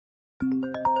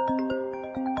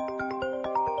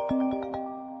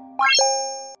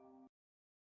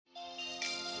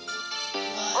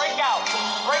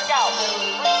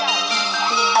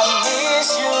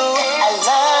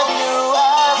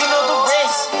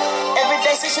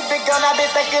gun, I've been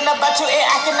thinking about you and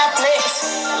I cannot flex.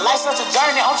 Life's such a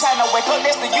journey, I'm trying to wake up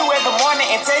next to you every morning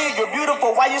and tell you you're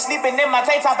beautiful while you sleeping in my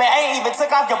tank top and ain't even took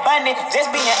off your bunny.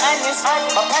 Just being honest,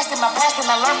 my past and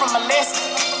I learned from a lesson.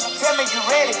 Tell me you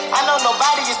ready, I know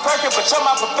nobody is perfect, but you're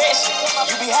my perfection.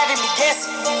 You be having me guessing,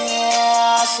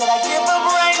 yeah, should I give up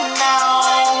right now?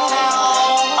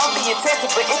 I'm being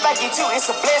tested, but if I get you, it's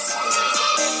a blessing.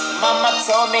 Mama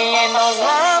told me ain't no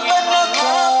love but no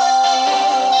love.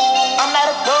 I'm not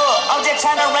a dog, I'm just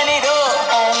tryna run it up.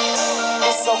 And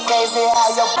it's so crazy how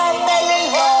your body fell in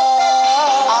love.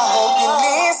 I hope you're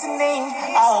listening,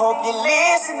 I hope you're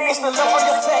listening. It's the love on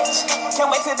your touch.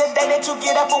 Can't wait till the day that you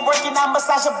get up and work and I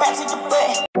massage your back to your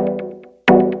butt.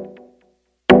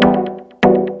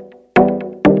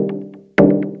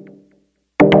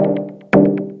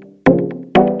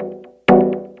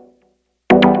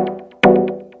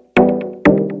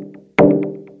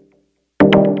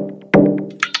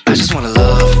 I just wanna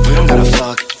love, we don't gotta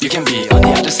fuck. You can be on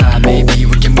the other side, maybe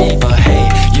we can meet. But hey,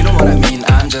 you know what I mean,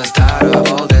 I'm just tired of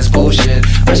all this bullshit.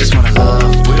 I just wanna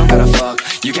love, we don't gotta fuck.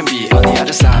 You can be on the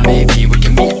other side, maybe we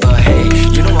can meet. But hey,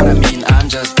 you know what I mean, I'm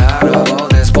just tired of all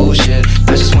this bullshit.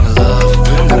 I just wanna love,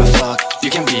 we don't gotta fuck. You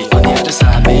can be on the other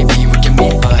side, maybe we can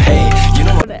meet. But hey, you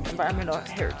know what the environmental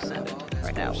heritage center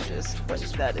right now, which is what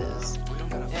that is.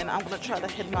 And I'm gonna try to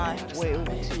head my way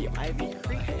over to Ivy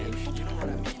Creek.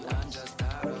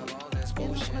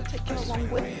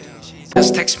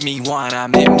 Just text me when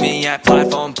I'm in me at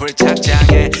platform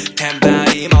불착장에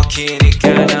템바이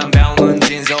먹히니까 난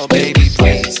병원진. So baby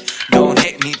please don't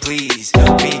hit me please.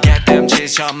 We got them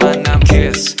chills 만남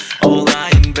kiss. All I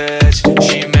in bitch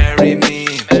she marry me.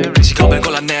 직업을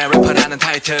골랐네 래퍼라는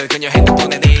타이틀. 그녀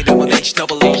핸드폰에 내 이름은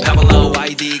HWE Pamela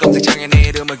ID 검색창에 내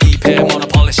이름을 기입해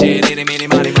모노폴리 shit 이름이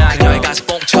많이 많아. 그녀의 가슴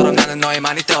뽕처럼 나는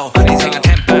너에만이 떠. 인생은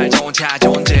템빨 좋은 차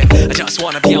좋은 집. I just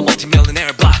wanna be a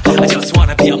multi-millionaire block. I just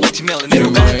wanna be a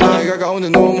multi-millionaire block. 나이가 가운데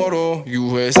너무 멀어.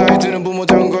 유해 사이트는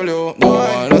부모장 걸려.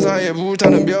 너와 나 사이에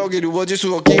불타는 벽이 이루어질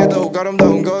수 없기에 더욱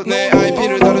아름다운 것. 내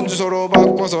IP를 다른 주소로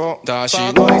바꿔서 다시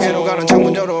너에게로 가는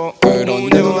창문 열어.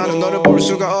 그런데도 나는 너를 볼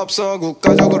수가 없어.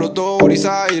 국가적으로도 우리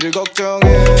사이를 걱정해.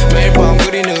 매일 밤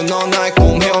그리는 넌 나의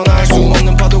꿈. 헤어날 수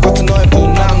없는 파도 같은 너의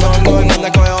품. 난 널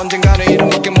만날 거야 언젠가는.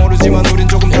 이름밖에 모르지만 우린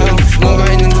조금 다른 뭔가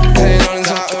있는 듯해. 너는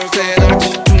사을 때 날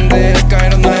싶은데 할까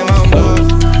이런 나의 마음.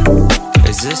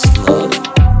 Is this love?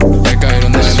 Like I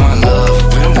just wanna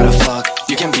love, we don't gotta fuck.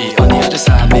 You can be on the other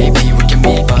side, maybe we can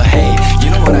meet. But hey, you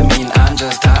know what I mean, I'm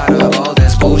just tired of all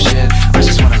this bullshit. I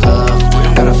just wanna love, we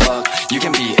don't gotta fuck. You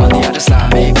can be on the other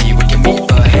side, maybe we can meet.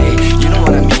 But hey, you know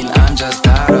what I mean, I'm just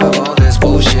tired of all this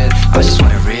bullshit. I just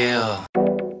want it real.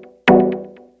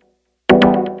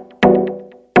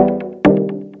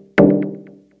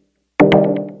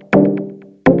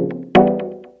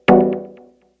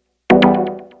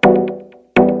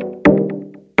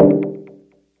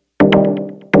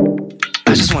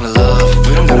 I just wanna love,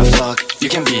 we don't gotta fuck. You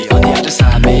can be on the other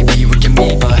side, maybe we can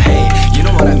meet. But hey, you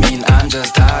know what I mean, I'm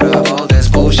just tired of all this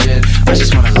bullshit. I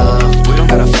just wanna love, we don't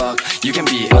gotta fuck. You can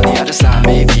be on the other side,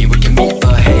 maybe we can meet.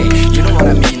 But hey, you know what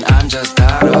I mean, I'm just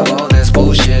tired of all this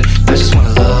bullshit. I just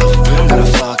wanna love, we don't gotta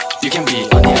fuck. You can be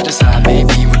on the other side,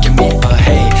 maybe we can meet. But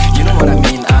hey, you know what I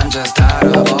mean, I'm just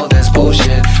tired of all this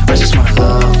bullshit. I just wanna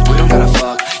love, we don't gotta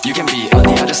fuck. You can be on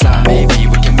the other side, maybe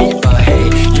we can meet. But hey,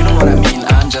 you know what I mean,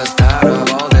 I'm just tired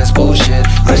of all this bullshit.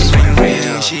 I just want it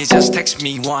real. She just text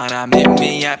me when I'm in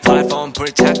me at platform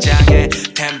불착장에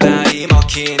템바이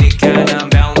먹히니까 난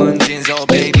병원진. So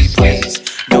baby please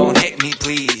don't hit me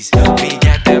please. We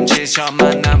got them chills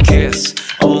만남 kiss.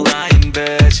 All I in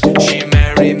bitch she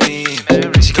marry me.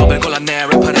 직업을 골랐네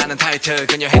래퍼라는 타이틀.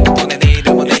 그녀 핸드폰에 내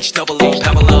이름은 HWE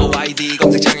Pamela ID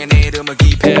검색창에 내 이름을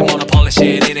기입해 모노폴리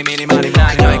shit 이름이 많이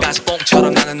많아. 그녀의 가슴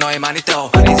뽕처럼 나는 너에만이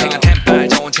떠. 인생은 템빨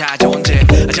좋은 차 좋은 집.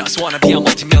 I just wanna be a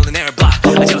multi-millionaire block.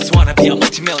 I just wanna be a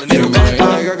multi-millionaire block.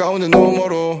 나이가 가운데 너무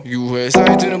멀어. 유해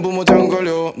사이트는 부모장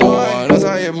걸려. 너와 나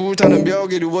사이에 불타는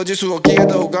벽이 이루어질 수 없기에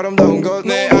더욱 아름다운 것.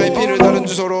 내 IP를 다른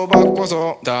주소로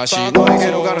바꿔서 다시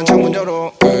너에게로 가는 창문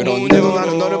열어. 그런데도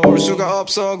나는 너를 볼 수가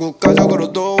없어.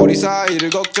 국가적으로도 우리 사이를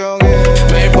걱정해.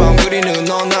 매일 밤 그리는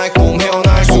넌 나의 꿈.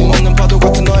 헤어날 수 없는 파도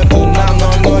같은 너의 품. 난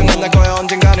널 만날 거야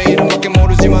언젠가는. 이름밖에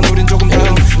모르지만 우린 조금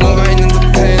다른 뭔가 있는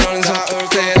듯해. 너는 사을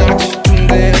때 날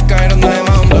싶은데 할까 이런 나의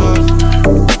마음.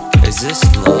 Is this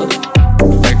love?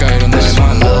 Like I just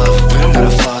wanna love, we don't gotta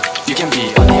fuck. You can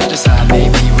be on the other side,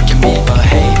 maybe we can meet. But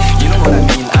hey, you know what I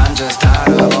mean, I'm just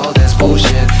tired of all this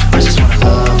bullshit. I just wanna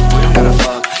love, we don't gotta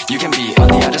fuck. You can be on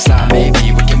the other side,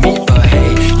 maybe we can meet. But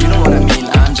hey, you know what I mean,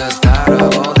 I'm just tired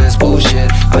of all this bullshit.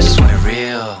 I just want it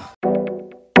real.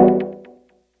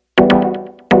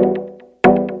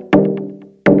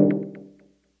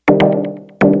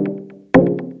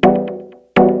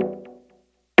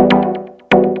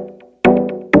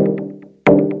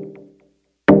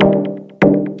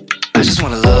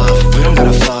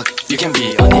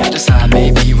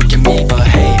 side, maybe we can meet. But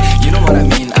hey, you know what I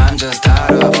mean, I'm just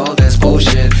tired of all this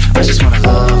bullshit. I just wanna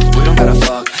love, we don't gotta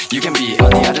fuck. You can be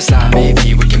on the other side,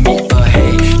 maybe we can meet. But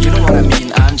hey, you know what I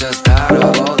mean, I'm just tired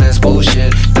of all this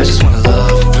bullshit. I just wanna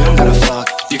love, we don't gotta fuck.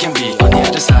 You can be on the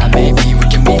other side, maybe we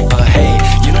can meet. But hey,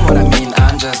 you know what I mean,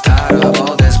 I'm just tired of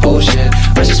all this bullshit.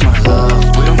 I just wanna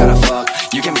love, we don't gotta fuck.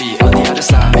 You can be on the other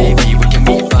side, maybe we can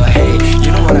meet. But hey,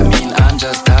 you know what I mean, I'm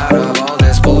just tired of all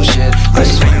this bullshit. I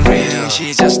just wanna real.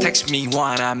 She just text me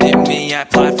wanna meet me at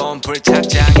platform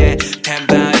불착장에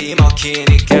템발이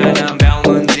먹히니까 난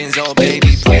병원진. So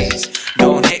baby please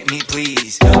don't hate me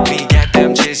please. We get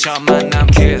them 지쳐 만남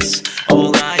kiss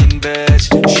online bitch.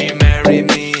 She marry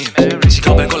me.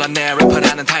 직업을 골랐네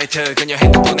래퍼라는 타이틀. 그녀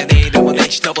핸드폰에 내 이름은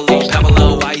HWO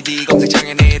Pablo ID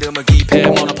검색창에 내 이름을 기입해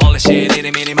모노폴리 shit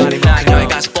이름이 많이 많아. 그녀의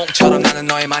가슴 뽕처럼 나는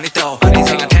너의 많이 떠.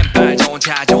 인생은 템발 좋은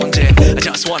차 좋은 집. I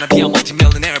just wanna be a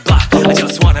multi-millionaire block. I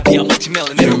just wanna be a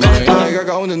multi-millionaire block. 나이가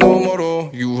가운데 너무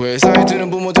멀어. 유해 사이트는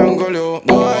부모장 걸려.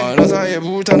 너와 나 사이에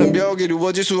불타는 벽이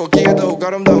이루어질 수 없기에 더욱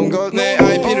아름다운 것. 내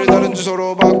IP를 다른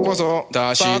주소로 바꿔서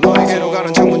다시 너에게로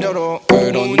가는 창문 열어.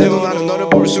 그런데도 나는 너를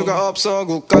볼 수가 없어.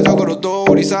 국가적으로도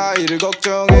우리 사이를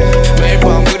걱정해. 매일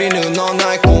밤 그리는 넌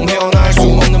나의 꿈. 헤어날 수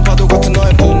없는 파도 같은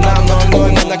너의 품. 난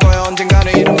너를 만날 거야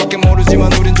언젠가는. 이름밖에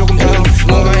모르지만 우린 조금 다른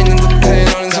뭔가 있는 듯해.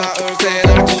 너는 사을 때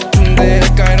날 싶은데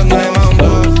할까 이런 나의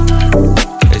마음도.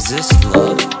 Is this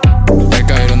love?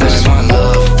 할까 이런 I 나의 just wanna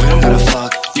love, we don't gotta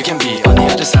fuck. You can be on the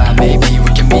other side, maybe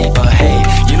we can meet. But hey,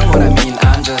 you know what I mean,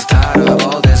 I'm just tired of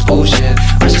all this bullshit.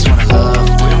 I just wanna love,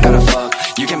 we don't gotta fuck.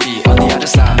 You can be on the other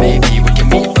side, maybe we can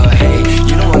meet. But hey,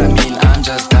 you know what I mean, I'm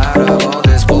just tired of all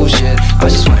this bullshit. I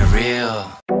just want it real.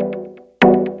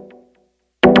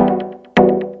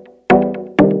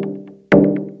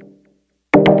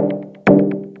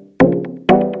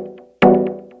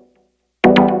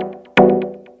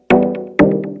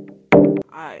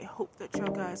 I hope that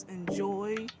y'all guys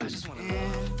enjoy.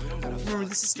 And remember,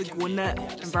 this is the Gwinnett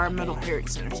Environmental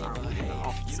Heritage Center, so I'm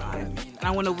off the side. And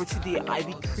I went over to the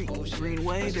Ivy Creek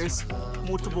Greenway. There's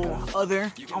multiple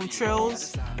other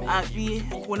trails at the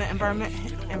Gwinnett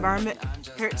Environment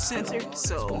Heritage Center,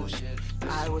 so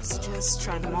I would suggest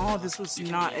try them all. This was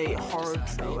not a hard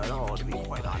trail at all, to be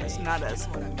quite honest. Not as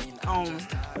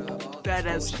bad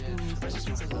as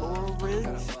Laurel Ridge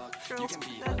Trail.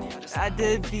 I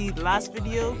did the last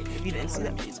video. If you didn't see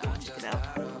that, please go check it out.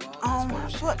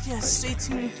 But yeah, stay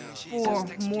tuned for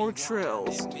more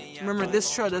trails. Remember,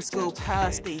 this trail does go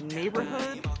past a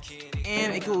neighborhood,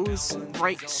 and it goes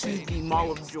right to the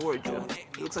Mall of Georgia.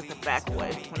 It looks like the back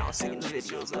way when I was seeing the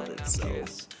videos of it. So,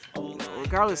 you know,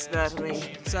 regardless of that, I mean,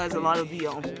 besides a lot of the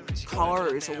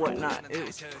cars or whatnot, it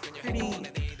was pretty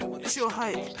chill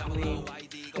hike. I mean,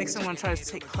 next time I'm gonna try to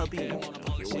take hubby here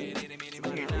with me.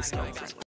 Apparently, it's not friendly.